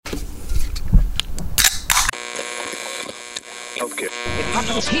Okay. It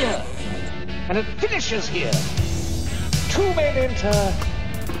happens here, and it finishes here. Two men enter,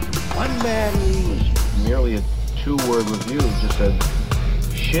 one man leaves. Nearly a 2-word review just said,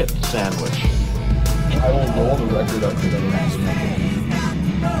 shit sandwich. I will roll the record up to the next one.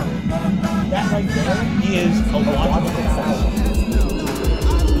 That right there is a logical fallacy.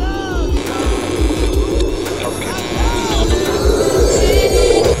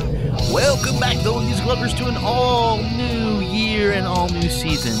 Welcome back, fellow music lovers, to an all-new year and all-new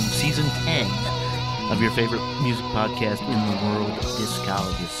season, Season 10 of your favorite music podcast in the world,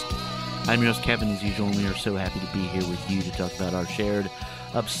 Discologist. I'm your host, Kevin, as usual, and we are so happy to be here with you to talk about our shared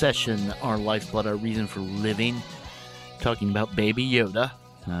obsession, our lifeblood, our reason for living. Talking about Baby Yoda.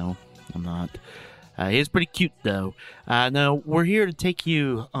 No, I'm not. He is pretty cute, though. Now, we're here to take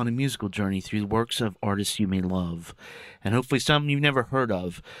you on a musical journey through the works of artists you may love, and hopefully some you've never heard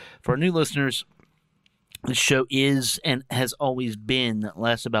of. For our new listeners, this show is and has always been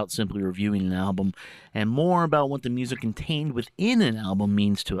less about simply reviewing an album and more about what the music contained within an album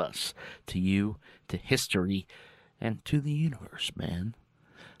means to us, to you, to history, and to the universe, man.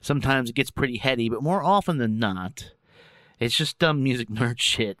 Sometimes it gets pretty heady, but more often than not, it's just dumb music nerd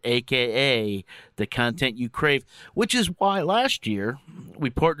shit, a.k.a. the content you crave, which is why last year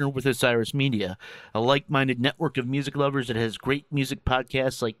we partnered with Osiris Media, a like-minded network of music lovers that has great music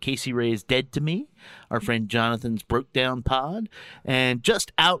podcasts like Casey Ray's Dead to Me, our friend Jonathan's Broke Down Pod, and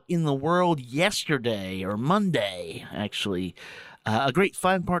just out in the world yesterday, or Monday, actually, a great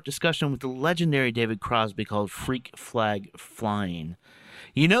 5-part discussion with the legendary David Crosby called Freak Flag Flying.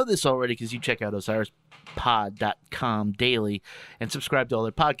 You know this already because you check out OsirisPod.com daily and subscribe to all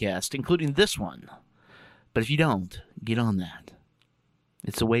their podcasts, including this one. But if you don't, get on that.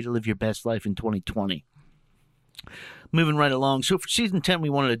 It's a way to live your best life in 2020. Moving right along. So for Season 10, we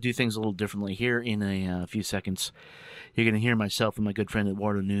wanted to do things a little differently. Here in a few seconds, you're going to hear myself and my good friend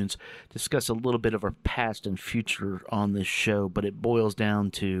Eduardo Nunes discuss a little bit of our past and future on this show, but it boils down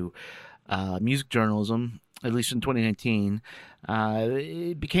to music journalism. At least in 2019,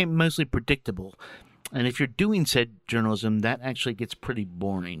 it became mostly predictable. And if you're doing said journalism, that actually gets pretty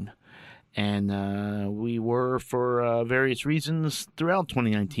boring. And we were, for various reasons throughout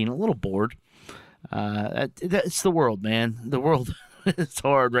 2019, a little bored. It's the world, man. The world is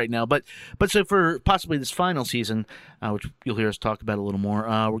hard right now. But so for possibly this final season, which you'll hear us talk about a little more,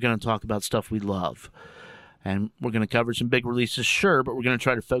 we're going to talk about stuff we love. And we're going to cover some big releases, sure, but we're going to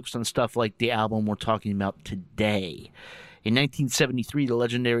try to focus on stuff like the album we're talking about today. In 1973, the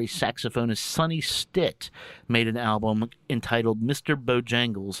legendary saxophonist Sonny Stitt made an album entitled Mr.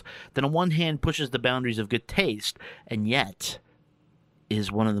 Bojangles that on one hand pushes the boundaries of good taste, and yet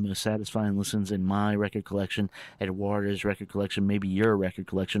is one of the most satisfying listens in my record collection, Eduardo's record collection, maybe your record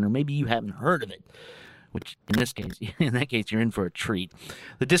collection, or maybe you haven't heard of it. Which, in that case, you're in for a treat.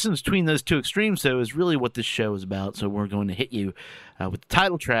 The distance between those two extremes, though, is really what this show is about. So we're going to hit you with the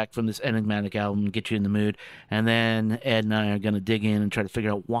title track from this enigmatic album, get you in the mood, and then Ed and I are going to dig in and try to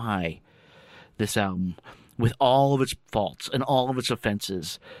figure out why this album, with all of its faults and all of its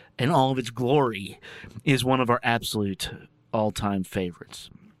offenses and all of its glory, is one of our absolute all-time favorites.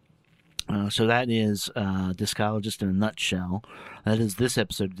 So that is Discologist in a nutshell. That is this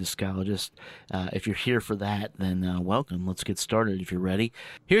episode of Discologist. If you're here for that, then welcome. Let's get started if you're ready.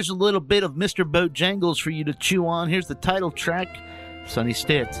 Here's a little bit of Mr. Bojangles for you to chew on. Here's the title track, Sonny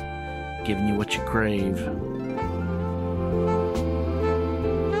Stitt, giving you what you crave.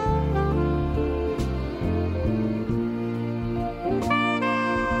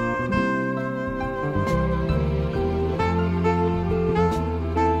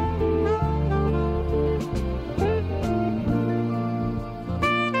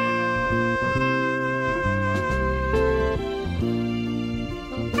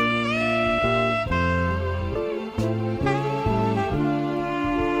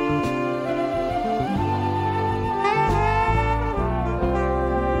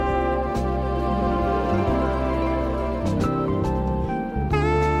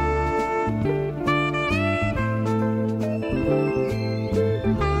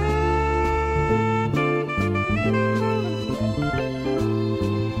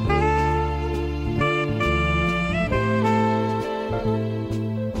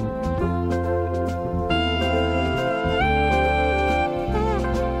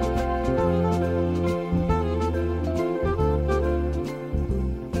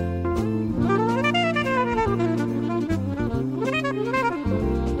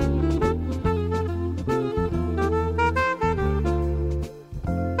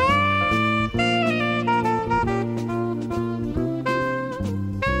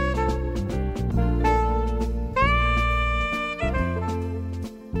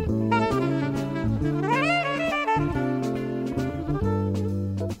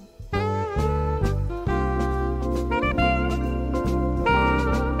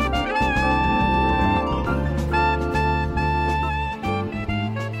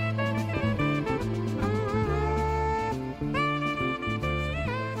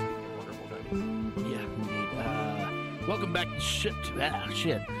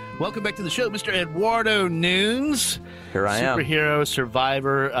 shit. Welcome back to the show, Mr. Eduardo Nunes. Here I am. Superhero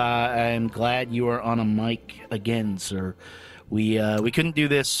survivor. I'm glad you are on a mic again, sir. We couldn't do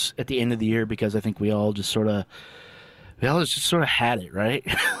this at the end of the year because I think we all just sort of had it, right?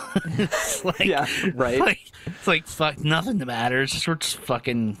 It's like, yeah, right. It's like fuck, nothing matters. We're just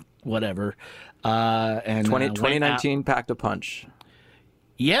fucking whatever. And 2019 packed a punch.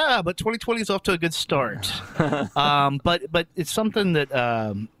 Yeah, but 2020 is off to a good start. But it's something that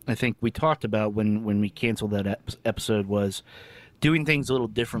I think we talked about when we canceled that episode was doing things a little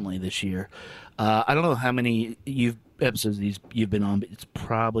differently this year. I don't know how many episodes you've been on, but it's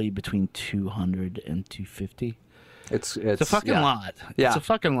probably between 200 and 250. It's a fucking lot. Yeah. It's a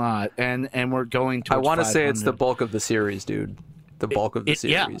fucking lot, and we're going towards I want to say it's the 500. bulk of the series, dude. The bulk of the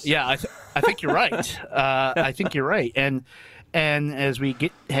series. Yeah. I think you're right. I think you're right. And as we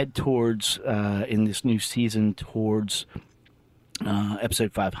head towards in this new season towards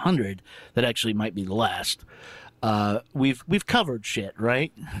episode 500, that actually might be the last. We've covered shit,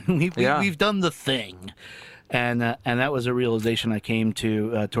 right? We've done the thing. And that was a realization I came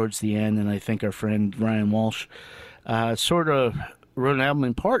to towards the end, and I think our friend Ryan Walsh sort of wrote an album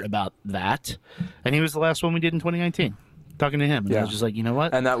in part about that, and he was the last one we did in 2019. Talking to him, and I was just like, you know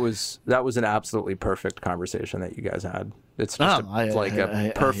what? And that was an absolutely perfect conversation that you guys had. It's just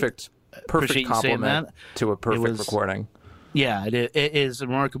a perfect compliment to a perfect recording. Yeah, it is a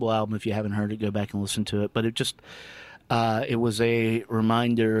remarkable album. If you haven't heard it, go back and listen to it. But it just it was a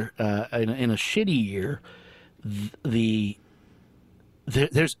reminder in a shitty year.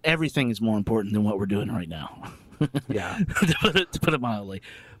 There's everything is more important than what we're doing right now. Yeah, to put it mildly.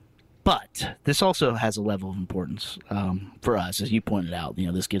 But this also has a level of importance for us, as you pointed out. You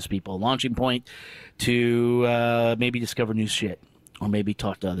know, this gives people a launching point to maybe discover new shit or maybe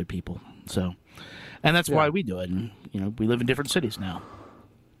talk to other people. So, and that's why we do it. And we live in different cities now.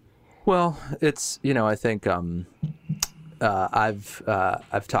 Well, it's I think I've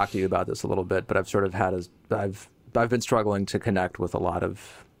talked to you about this a little bit, but I've sort of I've been struggling to connect with a lot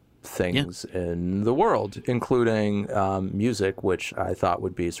of things in the world, including music, which I thought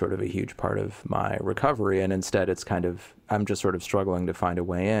would be sort of a huge part of my recovery. And instead it's I'm just sort of struggling to find a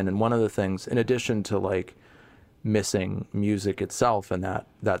way in. And one of the things, in addition to like missing music itself and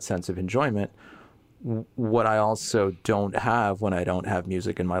that sense of enjoyment, what I also don't have when I don't have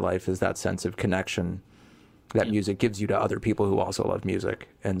music in my life is that sense of connection that music gives you to other people who also love music.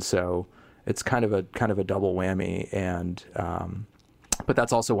 And so it's kind of a double whammy. And but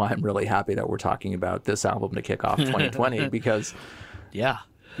that's also why I'm really happy that we're talking about this album to kick off 2020 because it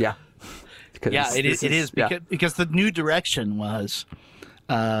is because the new direction was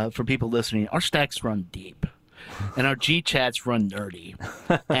for people listening, our stacks run deep and our G chats run nerdy.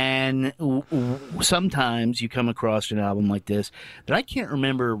 And sometimes you come across an album like this that I can't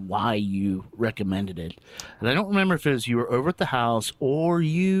remember why you recommended it. And I don't remember if it was you were over at the house or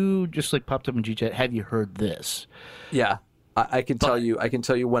you just like popped up in G chat. Have you heard this? Yeah. I can tell you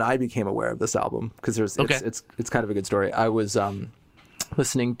when I became aware of this album, because it's kind of a good story. I was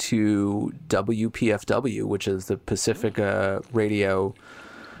listening to WPFW, which is the Pacifica Radio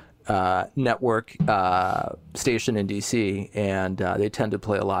network station in DC, and they tend to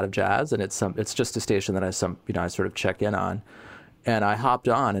play a lot of jazz, and it's just a station that I sort of check in on. And I hopped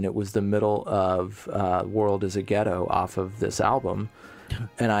on, and it was the middle of World is a Ghetto off of this album.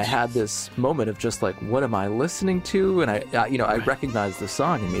 And I had this moment of just like, what am I listening to? And I recognized the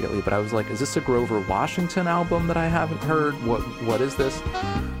song immediately, but I was like, is this a Grover Washington album that I haven't heard? What is this?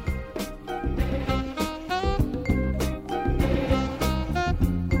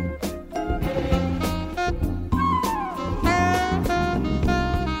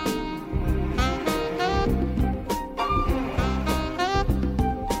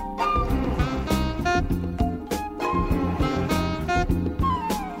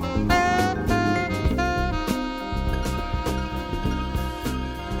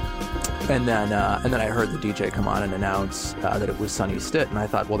 And then I heard the DJ come on and announce that it was Sonny Stitt, and I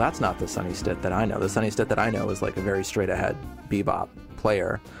thought, well, that's not the Sonny Stitt that I know. The Sonny Stitt that I know is like a very straight-ahead bebop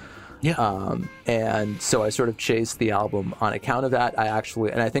player. Yeah. And so I sort of chased the album on account of that. I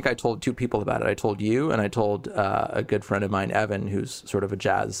think I told two people about it. I told you, and I told a good friend of mine, Evan, who's sort of a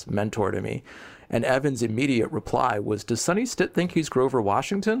jazz mentor to me. And Evan's immediate reply was, "Does Sonny Stitt think he's Grover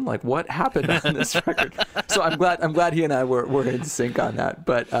Washington? Like, what happened on this record?" So I'm glad he and I were in sync on that.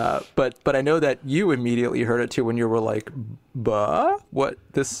 But I know that you immediately heard it too when you were like, "Buh, what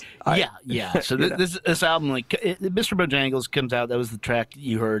this?" Yeah. So this album, like Mr. Bojangles comes out. That was the track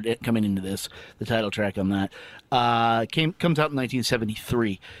you heard coming into this, the title track on that. Comes out in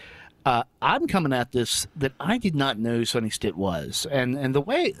 1973. I'm coming at this that I did not know who Sonny Stitt was, and the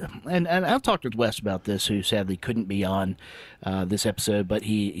way, and I've talked with Wes about this, who sadly couldn't be on this episode, but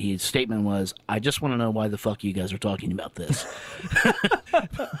his statement was, "I just want to know why the fuck you guys are talking about this."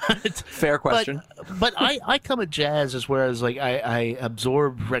 Fair question. But I come at jazz as whereas like I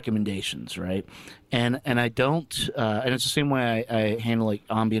absorb recommendations, right? And I don't, and it's the same way I handle like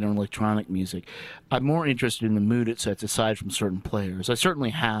ambient and electronic music. I'm more interested in the mood it sets aside from certain players. I certainly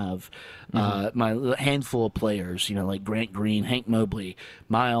have my handful of players, like Grant Green, Hank Mobley,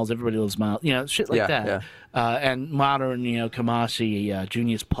 Miles, everybody loves Miles, shit like that. Yeah. And modern, Kamasi,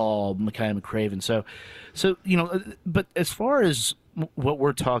 Junius Paul, Micaiah McCraven. So, but as far as what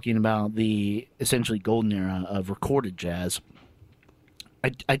we're talking about, the essentially golden era of recorded jazz,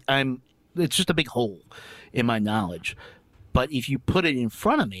 I'm it's just a big hole in my knowledge. But if you put it in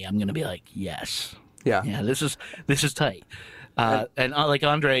front of me, I'm going to be like, yes. Yeah, this is tight. And like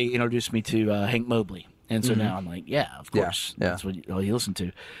Andre introduced me to Hank Mobley. And so now I'm like, yeah, of course. Yeah. That's what you listen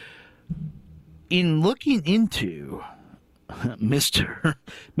to. In looking into Mr.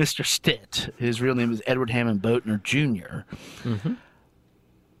 Stitt, his real name is Edward Hammond Boatner Jr.,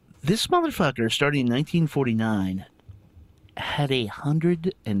 this motherfucker, starting in 1949, had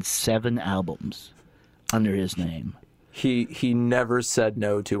 107 albums under his name. He never said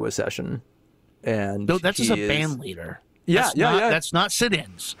no to a session, and no, that's as a band leader. Yeah. That's not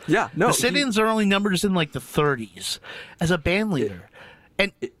sit-ins. Yeah, no, the sit-ins are only numbers in like the 30s as a band leader,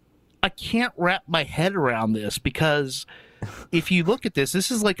 and I can't wrap my head around this because if you look at this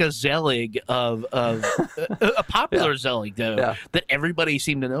is like a Zelig of a popular Zelig though that everybody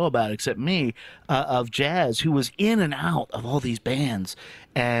seemed to know about except me of jazz, who was in and out of all these bands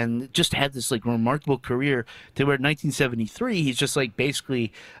and just had this like remarkable career to where in 1973 he's just like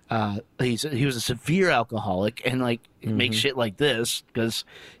basically he was a severe alcoholic and like makes shit like this because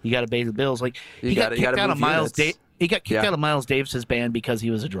you got to pay the bills. Like he got kicked out of Miles Davis's band because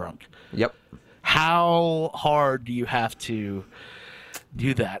he was a drunk. Yep. How hard do you have to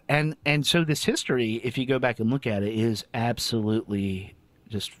do that? And so this history, if you go back and look at it, is absolutely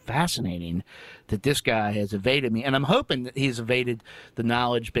just fascinating that this guy has evaded me. And I'm hoping that he's evaded the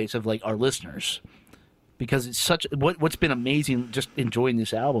knowledge base of like our listeners, because it's such what's been amazing just enjoying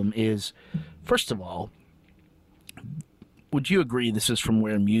this album is, first of all, would you agree this is from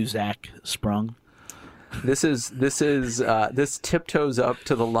where Muzak sprung? This tiptoes up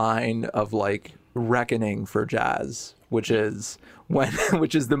to the line of like reckoning for jazz, which is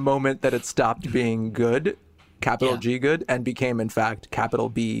the moment that it stopped being good, capital G good, and became in fact capital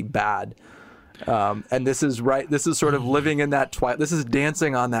B bad. And this is right. This is sort of living in that twilight. This is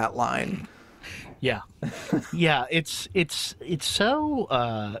dancing on that line. Yeah, yeah. It's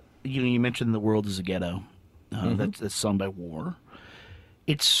so. You mentioned The World Is a Ghetto. That's sung by War.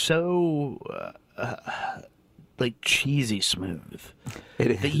 It's so. Like cheesy smooth.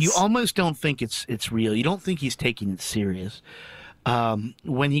 It is. That you almost don't think it's real. You don't think he's taking it serious.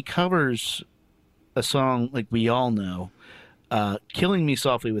 When he covers a song like we all know, "Killing Me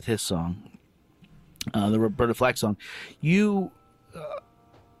Softly" with his song, the Roberta Flack song, you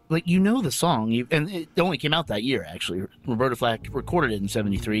know the song, and it only came out that year actually. Roberta Flack recorded it in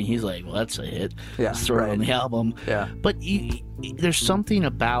 '73, and he's like, "Well, that's a hit. Yeah, let's throw it on the album." Yeah, but there's something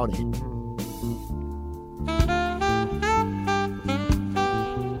about it.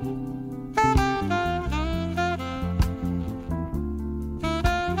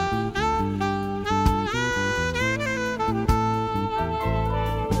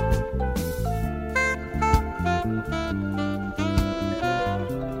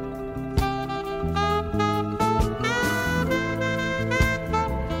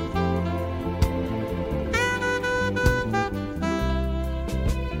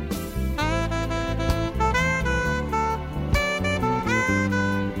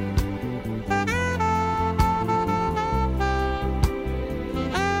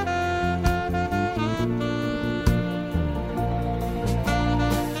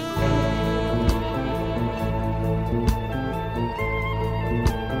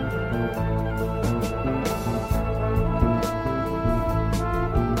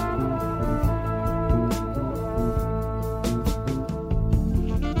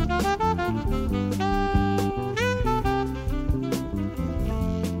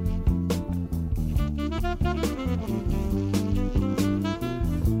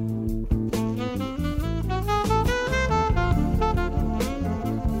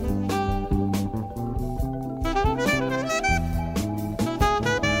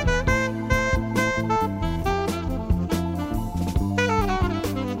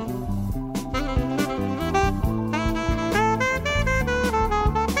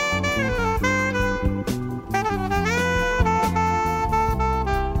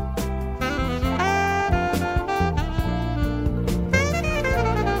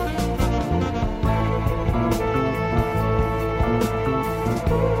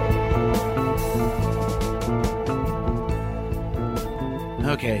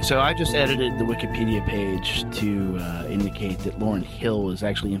 Okay, so I just edited the Wikipedia page to indicate that Lauryn Hill was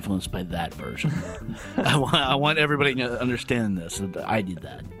actually influenced by that version. I want everybody to understand this. That I did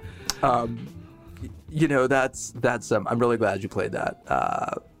that. That's I'm really glad you played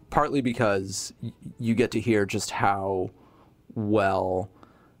that. Partly because you get to hear just how well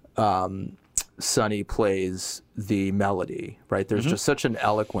Sonny plays the melody, right? There's just such an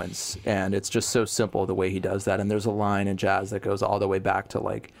eloquence, and it's just so simple the way he does that. And there's a line in jazz that goes all the way back to,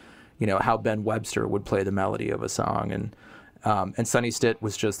 like, how Ben Webster would play the melody of a song. And Sonny Stitt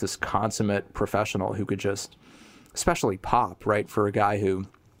was just this consummate professional who could just, especially pop, right? For a guy who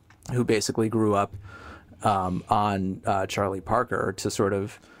basically grew up on Charlie Parker, to sort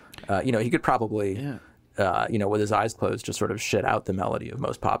of, he could probably, with his eyes closed, just sort of shit out the melody of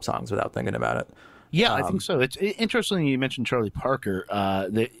most pop songs without thinking about it. Yeah, I think so. It's interesting you mentioned Charlie Parker.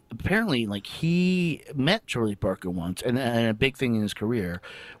 Apparently, like, he met Charlie Parker once, and a big thing in his career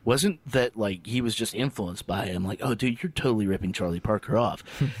wasn't that, like, he was just influenced by him. Like, oh, dude, you're totally ripping Charlie Parker off.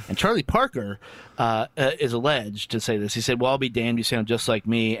 And Charlie Parker is alleged to say this. He said, well, I'll be damned, you sound just like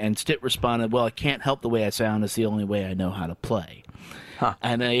me. And Stitt responded, well, I can't help the way I sound. It's the only way I know how to play. Huh.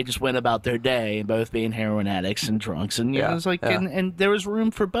 And they just went about their day, both being heroin addicts and drunks, and it was like, and there was room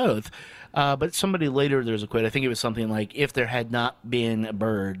for both. But somebody later, there's a quote. I think it was something like, "If there had not been a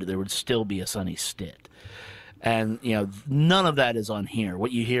Bird, there would still be a Sonny Stitt." And none of that is on here.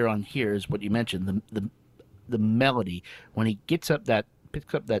 What you hear on here is what you mentioned, the melody. When he picks up that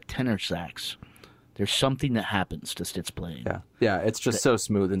tenor sax, there's something that happens to Stitt's playing. Yeah, it's just so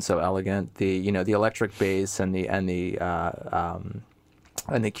smooth and so elegant. The electric bass and the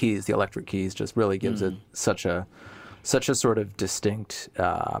keys, the electric keys, just really gives it such a sort of distinct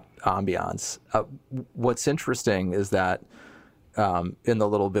ambiance. What's interesting is that in the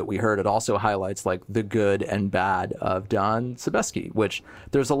little bit we heard, it also highlights, like, the good and bad of Don Sebesky, which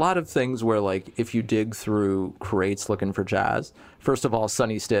there's a lot of things where, like, if you dig through crates looking for jazz, first of all,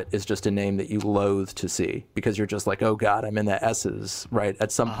 Sonny Stitt is just a name that you loathe to see, because you're just like, oh God, I'm in the S's, right?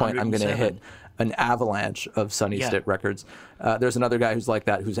 At some point I'm going to hit an avalanche of Sonny Stitt records. There's another guy who's like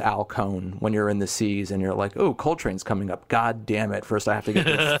that, who's Al Cohn, when you're in the C's and you're like, oh, Coltrane's coming up. God damn it. First I have to get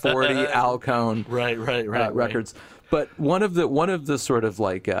to 40 Al Cohn records. But one of the sort of,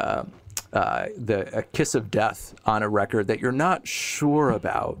 like, a kiss of death on a record that you're not sure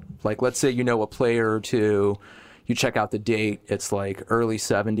about, like, let's say a player or two, you check out the date, it's like early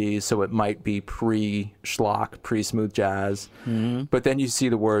 70s, so it might be pre-schlock, pre-smooth jazz. But then you see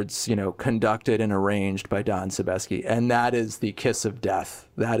the words, conducted and arranged by Don Sebesky, and that is the kiss of death.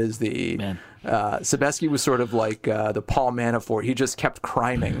 That is the... Sebesky was sort of like the Paul Manafort. He just kept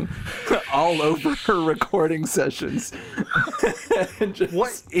criming all over her recording sessions.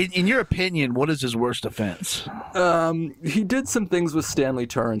 What, in your opinion, what is his worst offense? He did some things with Stanley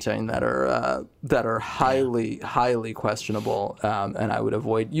Turrentine that are highly questionable, and I would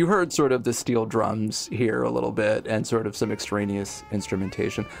avoid. You heard sort of the steel drums here a little bit, and sort of some extraneous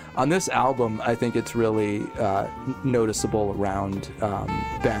instrumentation on this album. I think it's really noticeable around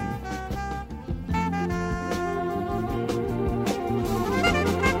Ben.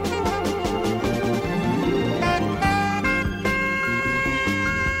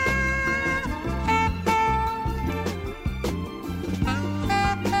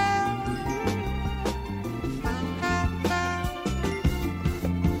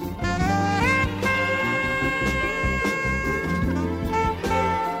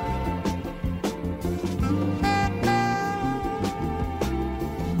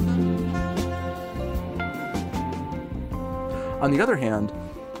 On the other hand,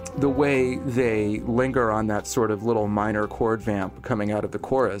 the way they linger on that sort of little minor chord vamp coming out of the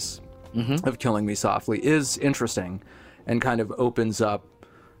chorus of Killing Me Softly is interesting, and kind of opens up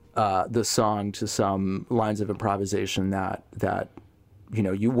the song to some lines of improvisation that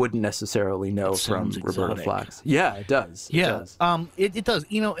you wouldn't necessarily know from Roberta Flack. Yeah, it does. Yeah, it does.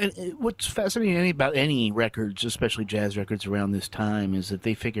 What's fascinating about any records, especially jazz records around this time, is that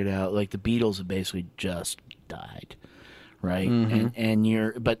they figured out, like, the Beatles have basically just died. Right,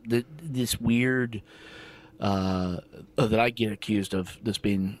 this weird that I get accused of this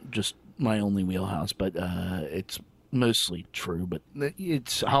being just my only wheelhouse, but it's mostly true. But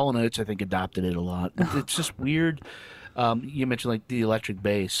it's Hall & Oates, I think, adopted it a lot. It's just weird. You mentioned, like, the electric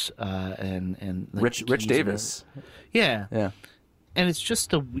bass and like, Rich Davis. Yeah, and it's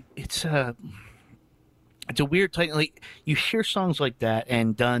just it's a weird type. Like you hear songs like that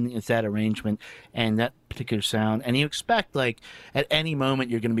and done with that arrangement and that particular sound, and you expect like at any moment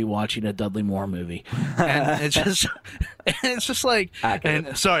you're going to be watching a Dudley Moore movie, and it's just like,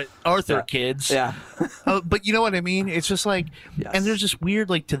 and sorry, Arthur kids, Yeah. but you know what I mean. It's just like, Yes. and there's this weird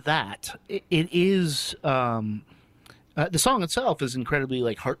like to that. It is the song itself is incredibly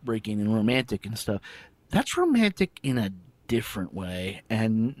like heartbreaking and romantic and stuff. That's romantic in a different way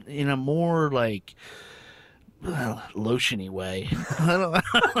and in a more like lotiony way. I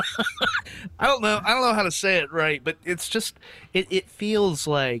don't know how to say it right, but it's just it feels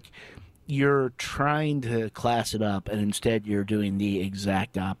like you're trying to class it up and instead you're doing the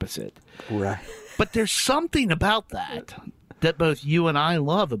exact opposite. Right. But there's something about that both you and I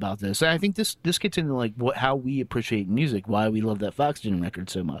love about this. And I think this gets into like how we appreciate music, why we love that Foxygen record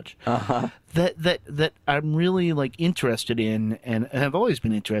so much. That I'm really like interested in and have always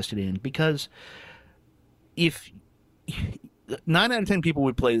been interested in, because if 9 out of 10 people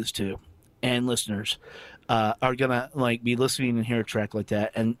would play this too, and listeners are gonna like be listening and hear a track like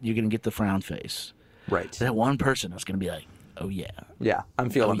that, and you're gonna get the frown face. Right. That one person is gonna be like, "Oh yeah, Yeah. I'm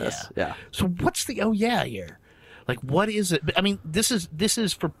feeling this. Yeah. So what's the oh yeah here? Like what is it? I mean, this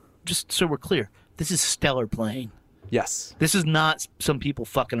is for, just so we're clear, this is stellar playing. Yes. This is not some people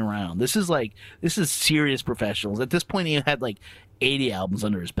fucking around. This is serious professionals. At this point, he had like 80 albums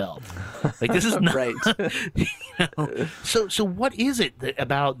under his belt. Like this is not Right. You know? So what is it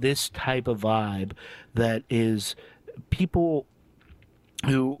about this type of vibe that is people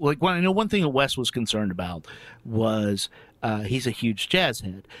who like? Well, I know one thing that Wes was concerned about was he's a huge jazz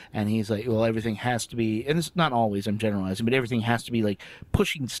head, and he's like, well, everything has to be, and it's not always, I'm generalizing, but everything has to be like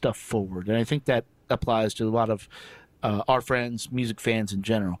pushing stuff forward, and I think that applies to a lot of our friends, music fans in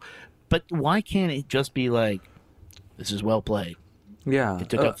general. But why can't it just be like, this is well played? Yeah. It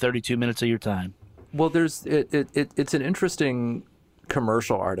took up 32 minutes of your time. Well, there's it's an interesting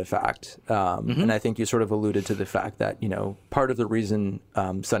commercial artifact, and I think you sort of alluded to the fact that part of the reason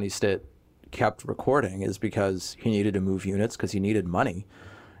Sonny Stitt kept recording is because he needed to move units because he needed money.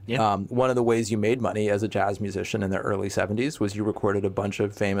 Yeah. One of the ways you made money as a jazz musician in the early 70s was you recorded a bunch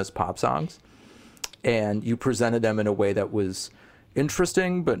of famous pop songs, and you presented them in a way that was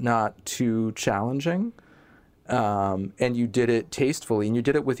interesting but not too challenging. And you did it tastefully, and you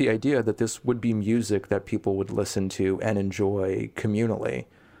did it with the idea that this would be music that people would listen to and enjoy communally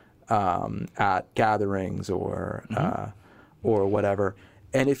at gatherings or whatever.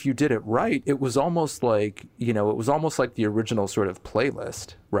 And if you did it right, it was almost like the original sort of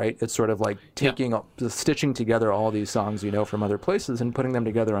playlist, right? It's sort of like stitching together all these songs from other places and putting them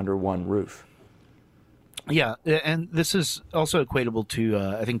together under one roof. Yeah, and this is also equatable to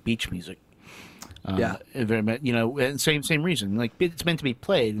I think beach music. Very much, and same reason. Like it's meant to be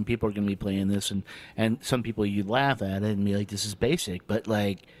played, and people are going to be playing this, and some people you laugh at it and be like, "This is basic," but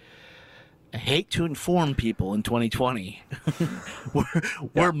like, I hate to inform people in 2020,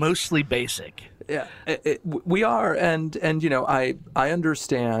 we're mostly basic. Yeah, we are, and I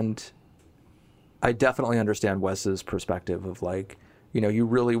understand. I definitely understand Wes's perspective of like, you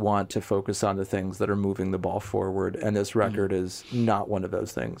really want to focus on the things that are moving the ball forward, and this record is not one of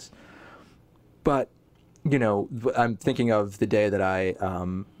those things. But, I'm thinking of the day that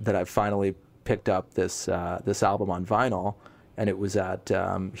I finally picked up this album on vinyl, and it was at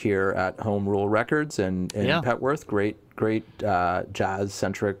here at Home Rule Records in Petworth, great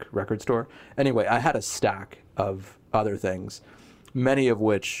jazz-centric record store. Anyway, I had a stack of other things, many of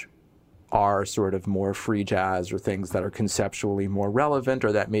which are sort of more free jazz or things that are conceptually more relevant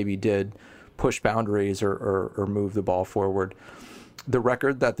or that maybe did push boundaries or move the ball forward. The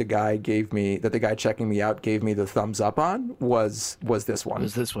record that the guy checking me out gave me the thumbs up on was this one.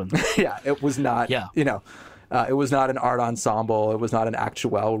 Was this one? Yeah, it was not. Yeah. It was not an art ensemble. It was not an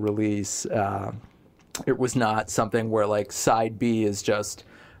actual release. It was not something where like side B is just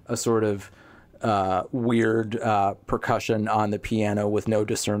a sort of weird percussion on the piano with no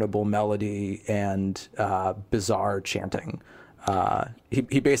discernible melody and bizarre chanting.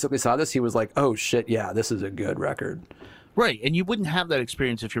 He basically saw this. He was like, "Oh shit, yeah, this is a good record." Right, and you wouldn't have that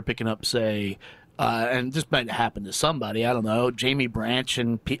experience if you're picking up, say, and this might happen to somebody, I don't know, Jamie Branch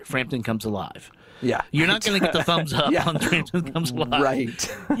and Frampton Comes Alive. Yeah. You're not going to get the thumbs up on Frampton Comes Alive.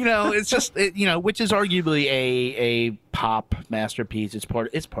 Right. It's just, which is arguably a pop masterpiece. It's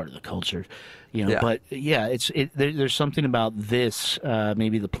part of the culture, but yeah, there's something about this,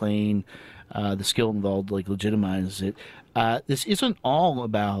 maybe the playing, the skill involved, like legitimizes it. This isn't all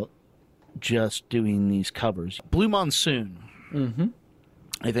about just doing these covers. Blue Monsoon,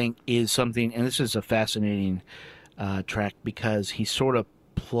 I think, is something, and this is a fascinating track because he sort of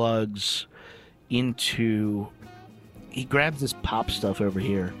plugs into... He grabs this pop stuff over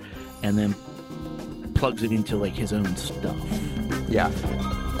here and then plugs it into, like, his own stuff. Yeah.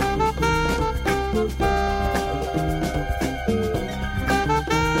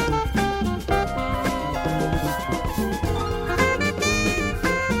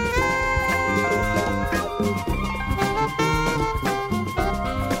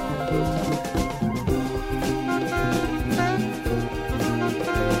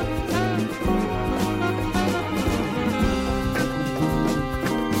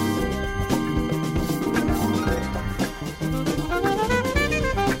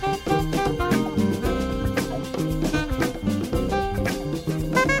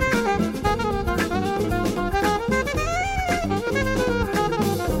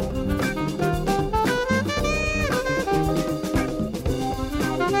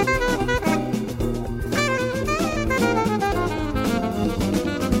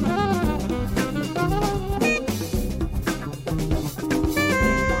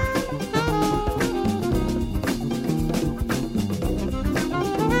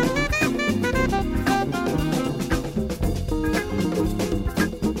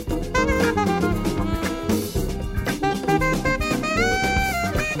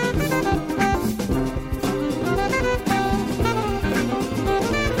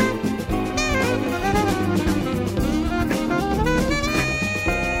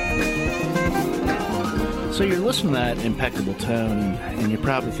 So you're listening to that impeccable tone, and you're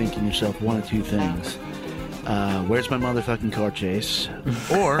probably thinking to yourself one of two things. Where's my motherfucking car chase?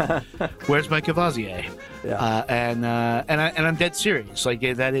 Or, where's my Cavazier? Yeah. And I'm dead serious. Like,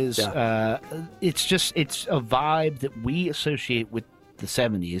 that is, it's a vibe that we associate with the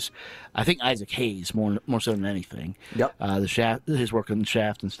 70s. I think Isaac Hayes more so than anything. Yep. The Shaft, his work on the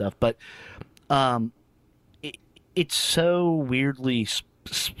Shaft and stuff. But it's so weirdly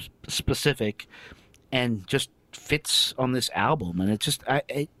specific and just fits on this album. And it's just,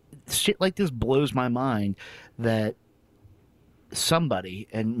 shit like this blows my mind that somebody,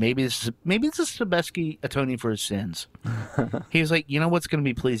 and maybe this is Sobieski atoning for his sins. He was like, you know what's going to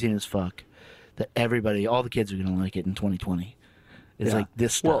be pleasing as fuck? That everybody, all the kids are going to like it in 2020. It's like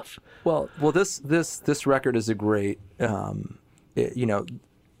this stuff. Well, this record is a great, the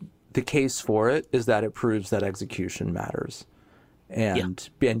case for it is that it proves that execution matters. And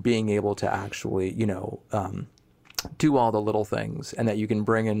being able to actually, do all the little things, and that you can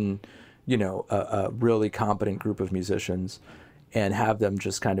bring in, a really competent group of musicians and have them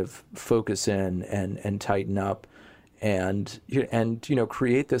just kind of focus in and tighten up and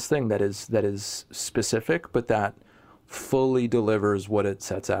create this thing that is specific, but that fully delivers what it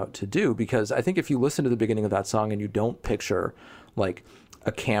sets out to do. Because I think if you listen to the beginning of that song and you don't picture like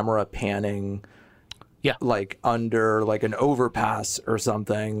a camera panning like under like an overpass or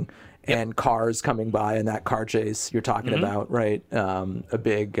something, and cars coming by in that car chase you're talking about, right? A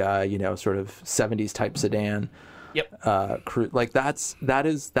big, sort of 70s type sedan. Like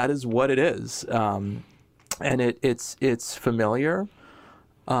that is what it is. And it's familiar.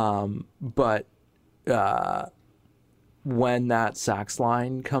 But when that sax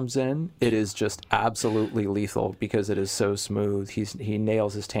line comes in, it is just absolutely lethal because it is so smooth. He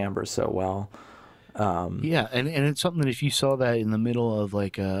nails his timbre so well. And it's something that if you saw that in the middle of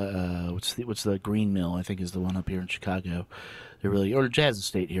like what's the Green Mill, I think is the one up here in Chicago, or Jazz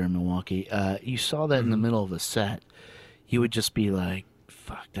Estate here in Milwaukee, you saw that in the middle of a set, you would just be like,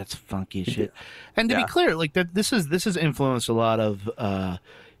 fuck, that's funky as shit. And to be clear, like that this has influenced a lot of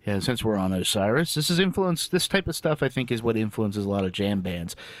since we're on Osiris, this type of stuff I think is what influences a lot of jam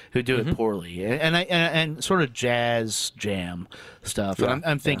bands who do it poorly, and sort of jazz jam stuff. And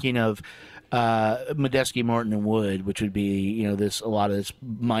I'm thinking of Medeski, Martin, and Wood, which would be a lot of this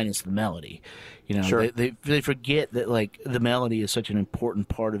minus the melody. They forget that like the melody is such an important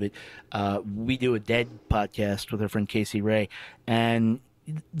part of it. We do a Dead podcast with our friend Casey Ray, and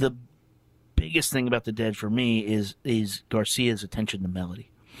the biggest thing about the Dead for me is Garcia's attention to melody.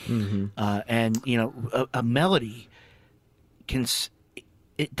 And a melody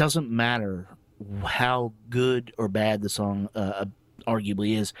it doesn't matter how good or bad the song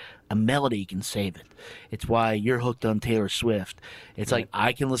arguably is, a melody can save it. It's why you're hooked on Taylor Swift. It's like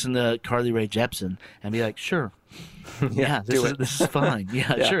I can listen to Carly Rae Jepsen and be like, sure, this is fine.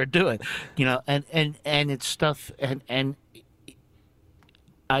 Sure, do it. And it's stuff, and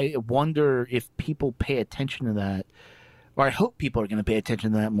I wonder if people pay attention to that, or I hope people are going to pay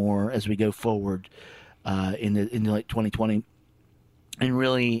attention to that more as we go forward into like 2020, and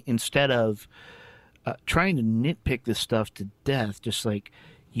really instead of trying to nitpick this stuff to death, just like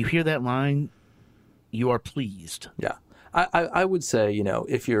you hear that line, you are pleased. Yeah. I would say, you know,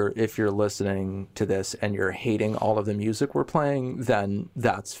 if you're listening to this and you're hating all of the music we're playing, then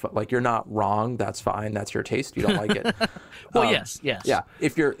that's like, you're not wrong. That's fine. That's your taste. You don't like it. Well, yes. Yeah.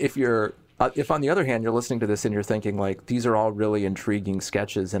 If on the other hand, you're listening to this and you're thinking like, these are all really intriguing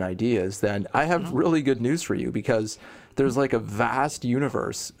sketches and ideas, then I have really good news for you, because there's like a vast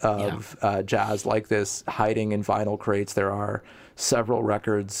universe of jazz like this hiding in vinyl crates. There are several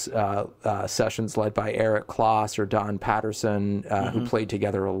records, sessions led by Eric Kloss or Don Patterson, who played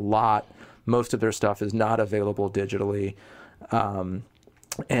together a lot. Most of their stuff is not available digitally.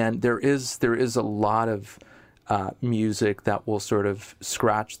 And there is a lot of music that will sort of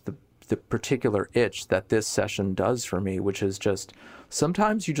scratch the particular itch that this session does for me, which is just,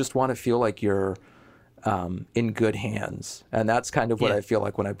 sometimes you just want to feel like you're in good hands. And that's kind of what I feel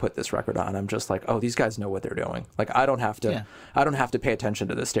like when I put this record on. I'm just like, oh, these guys know what they're doing. Like, I don't have to pay attention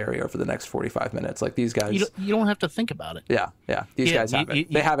to the stereo for the next 45 minutes. Like, these guys, you don't have to think about it. Yeah. These guys have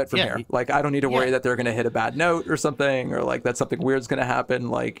it. They have it from here. Like, I don't need to worry that they're going to hit a bad note or something, or like that something weird's going to happen.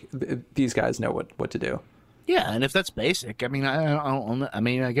 Like, these guys know what to do. Yeah, and if that's basic, I mean,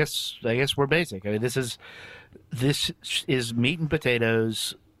 I guess we're basic. I mean, this is meat and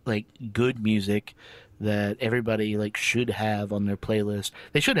potatoes, like good music that everybody like should have on their playlist.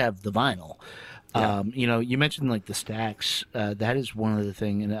 They should have the vinyl. Yeah. You know, you mentioned like the stacks. That is one of the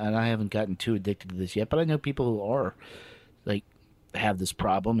things, and I haven't gotten too addicted to this yet, but I know people who are like have this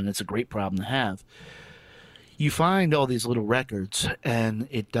problem, and it's a great problem to have. You find all these little records, and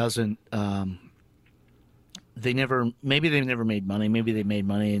it doesn't. Maybe they never made money. Maybe they made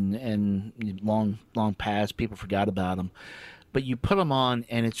money and long past, people forgot about them. But you put them on,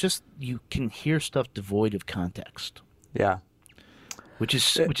 and it's just, you can hear stuff devoid of context. Yeah, which is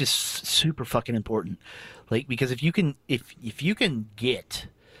super fucking important. Like, because if you can get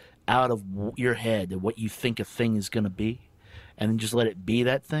out of your head what you think a thing is going to be, and then just let it be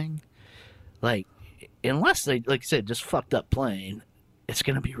that thing, like, unless they, like I said, just fucked up playing, it's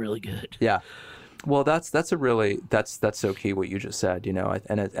going to be really good. Yeah. Well, that's so key what you just said, you know,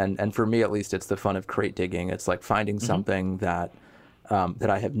 and for me at least, it's the fun of crate digging. It's like finding something that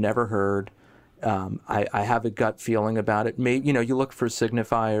I have never heard. I have a gut feeling about it. Maybe, you know, you look for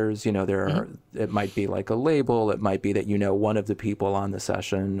signifiers. You know, it might be like a label. It might be that you know one of the people on the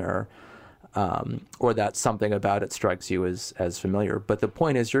session, or that something about it strikes you as familiar. But the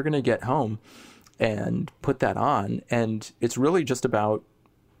point is, you're going to get home and put that on, and it's really just about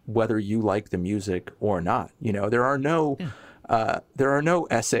whether you like the music or not. You know, there are no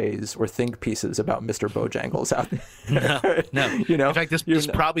essays or think pieces about Mr. Bojangles out there. No. You know, in fact, this is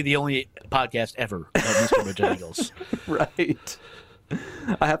probably the only podcast ever about Mr. Bojangles. Right.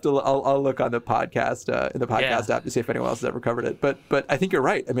 I have to. I'll look on the podcast in the podcast app to see if anyone else has ever covered it. But I think you're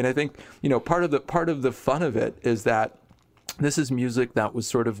right. I mean, I think, you know, part of the fun of it is that this is music that was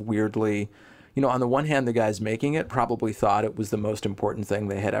sort of weirdly. You know, on the one hand, the guys making it probably thought it was the most important thing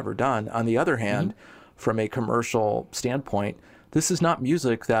they had ever done. On the other hand, from a commercial standpoint, this is not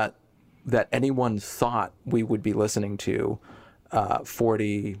music that anyone thought we would be listening to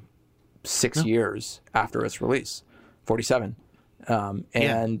 46 years after its release, 47.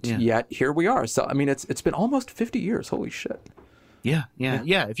 Yet here we are. So, I mean, it's been almost 50 years. Holy shit. Yeah.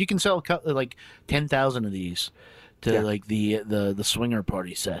 If you can sell like 10,000 of these to like the swinger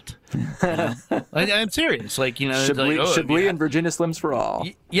party set, you know? I'm serious. Like, you know, Chablis and Virginia Slims for all.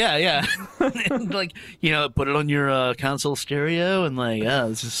 Yeah. And, like, you know, put it on your console stereo and like, oh,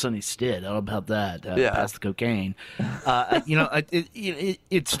 this is Sonny Stitt. How about that? Pass the cocaine. You know,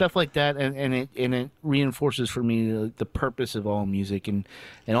 it's stuff like that, and it reinforces for me the purpose of all music, and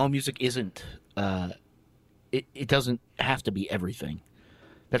all music isn't. It doesn't have to be everything.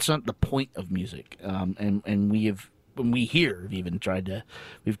 That's not the point of music. And we've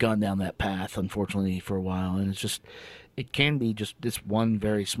gone down that path, unfortunately, for a while. And it can be just this one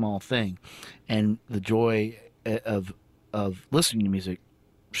very small thing. And the joy of listening to music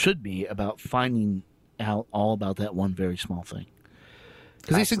should be about finding out all about that one very small thing.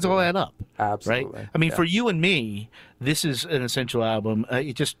 Because these things all add up. Absolutely. Right? I mean, for you and me, this is an essential album.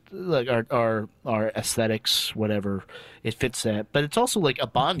 It just, like, our aesthetics, whatever, it fits that. But it's also like a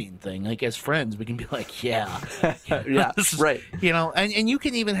bonding thing. Like, as friends, we can be like, yeah, right. You know, and you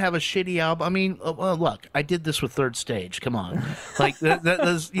can even have a shitty album. I mean, well, look, I did this with Third Stage. Come on. Like,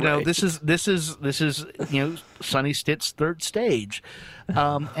 that's, you know, right. This is, you know, Sonny Stitt's Third Stage.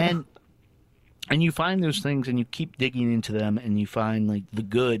 And you find those things, and you keep digging into them, and you find like the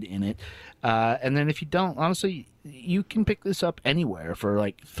good in it. And then if you don't, honestly, you can pick this up anywhere for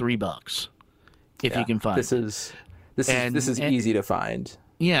like $3 if you can find it. This is easy to find.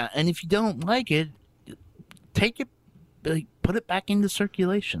 Yeah, and if you don't like it, take it put it back into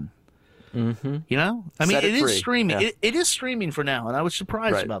circulation. Mm-hmm. You know, I mean, Set it it is free. streaming. Yeah. It is streaming for now, and I was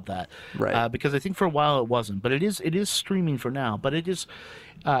surprised Right. about that, Right. because I think for a while it wasn't. But it is streaming for now. But it is,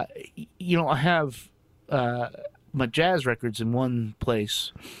 you know, I have my jazz records in one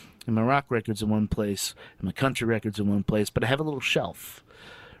place, and my rock records in one place, and my country records in one place. But I have a little shelf,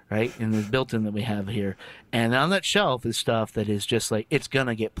 right, in the built-in that we have here, and on that shelf is stuff that is just like it's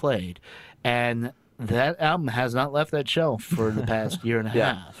gonna get played, and that album has not left that shelf for the past year and a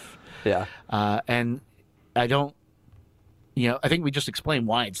Yeah. half. Yeah. And I don't, you know, I think we just explained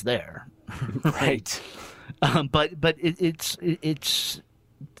why it's there. Right. But it's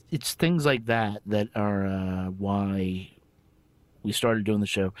things like that that are why we started doing the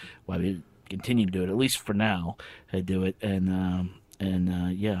show, why we continue to do it, at least for now. I do it, and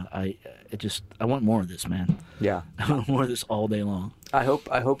yeah, I want more of this, man. Yeah. I want more of this all day long. I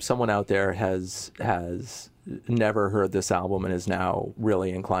hope someone out there has never heard this album and is now really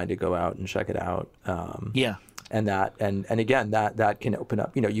inclined to go out and check it out. Yeah. And again, that can open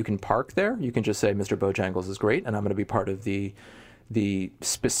up. You know, you can park there. You can just say Mr. Bojangles is great, and I'm going to be part of the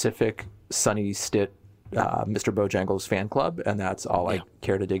specific Sonny Stitt Mr. Bojangles fan club, and that's all I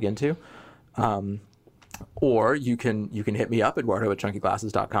care to dig into. Or you can hit me up,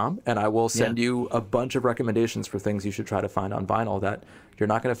 Eduardo@chunkyglasses.com, and I will send you a bunch of recommendations for things you should try to find on vinyl that you're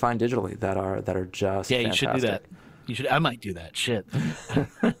not going to find digitally that are just Yeah, fantastic. you should do that. You should. I might do that. Shit.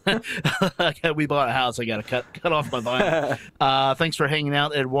 We bought a house. I got to cut off my vinyl. Thanks for hanging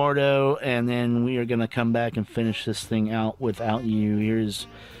out, Eduardo. And then we are going to come back and finish this thing out without you. Here's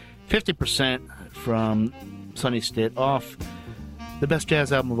 50% from Sonny Stitt off the best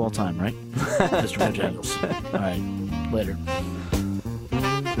jazz album of all time, right? Mr. Bojangles. All right. Later.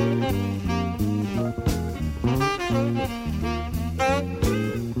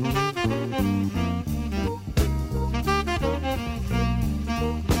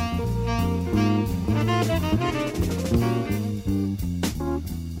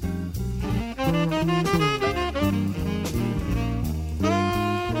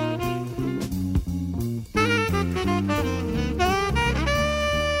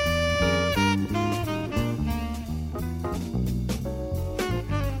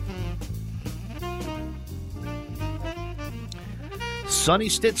 Sonny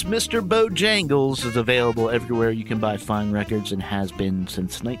Stitt's Mr. Bojangles is available everywhere you can buy fine records and has been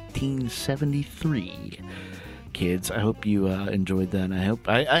since 1973. Kids, I hope you enjoyed that.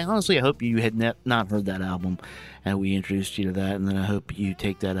 I honestly hope you had not heard that album and we introduced you to that, and then I hope you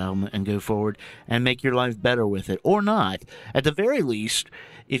take that album and go forward and make your life better with it, or not. At the very least,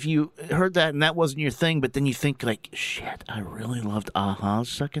 if you heard that and that wasn't your thing, but then you think like, shit, I really loved Aha's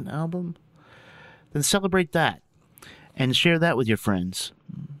second album, then celebrate that. And share that with your friends.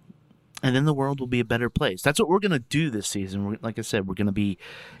 And then the world will be a better place. That's what we're going to do this season. Like I said, we're going to be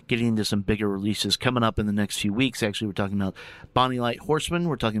getting into some bigger releases coming up in the next few weeks. Actually, we're talking about Bonnie Light Horseman.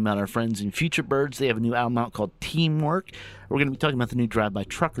 We're talking about our friends in Future Birds. They have a new album out called Teamwork. We're going to be talking about the new Drive By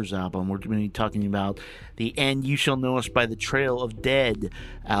Truckers album. We're going to be talking about the And You Shall Know Us by the Trail of Dead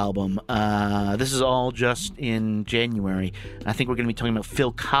album. This is all just in January. I think we're going to be talking about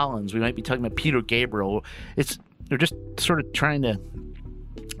Phil Collins. We might be talking about Peter Gabriel. They're just sort of trying to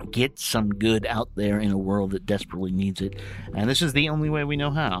get some good out there in a world that desperately needs it. And this is the only way we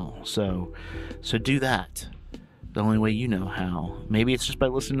know how. So do that. The only way you know how. Maybe it's just by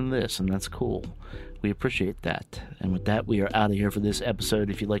listening to this, and that's cool. We appreciate that. And with that, we are out of here for this episode.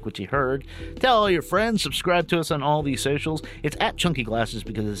 If you like what you heard, tell all your friends. Subscribe to us on all these socials. It's at Chunky Glasses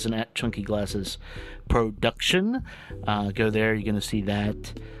because it's an at Chunky Glasses production. Go there. You're going to see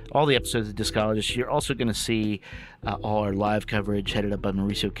that. All the episodes of Discologist. You're also going to see all our live coverage headed up by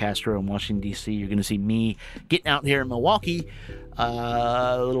Mauricio Castro in Washington, D.C. You're going to see me getting out here in Milwaukee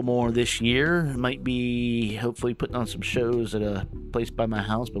a little more this year. Might be hopefully putting on some shows at a place by my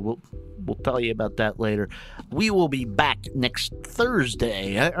house, but we'll tell you about that later. We will be back next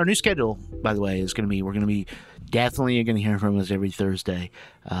Thursday. Our new schedule, by the way, is going to be, we're going to be definitely going to hear from us every Thursday.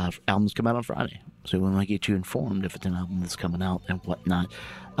 Albums come out on Friday, so we want to get you informed if it's an album that's coming out and whatnot.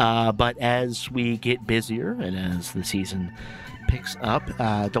 But as we get busier and as the season picks up,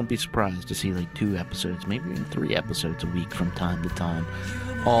 don't be surprised to see like 2 episodes, maybe even 3 episodes a week from time to time,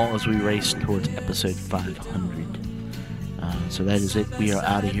 all as we race towards episode 500. So that is it. We are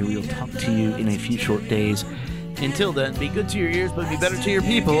out of here. We will talk to you in a few short days. Until then, be good to your ears, but be better to your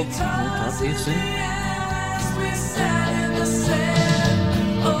people. We'll talk to you soon.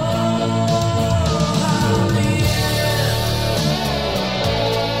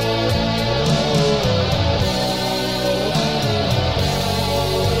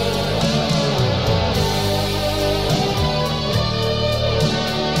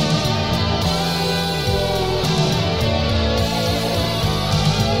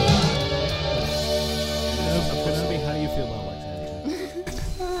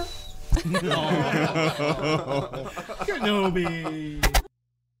 Kenobi.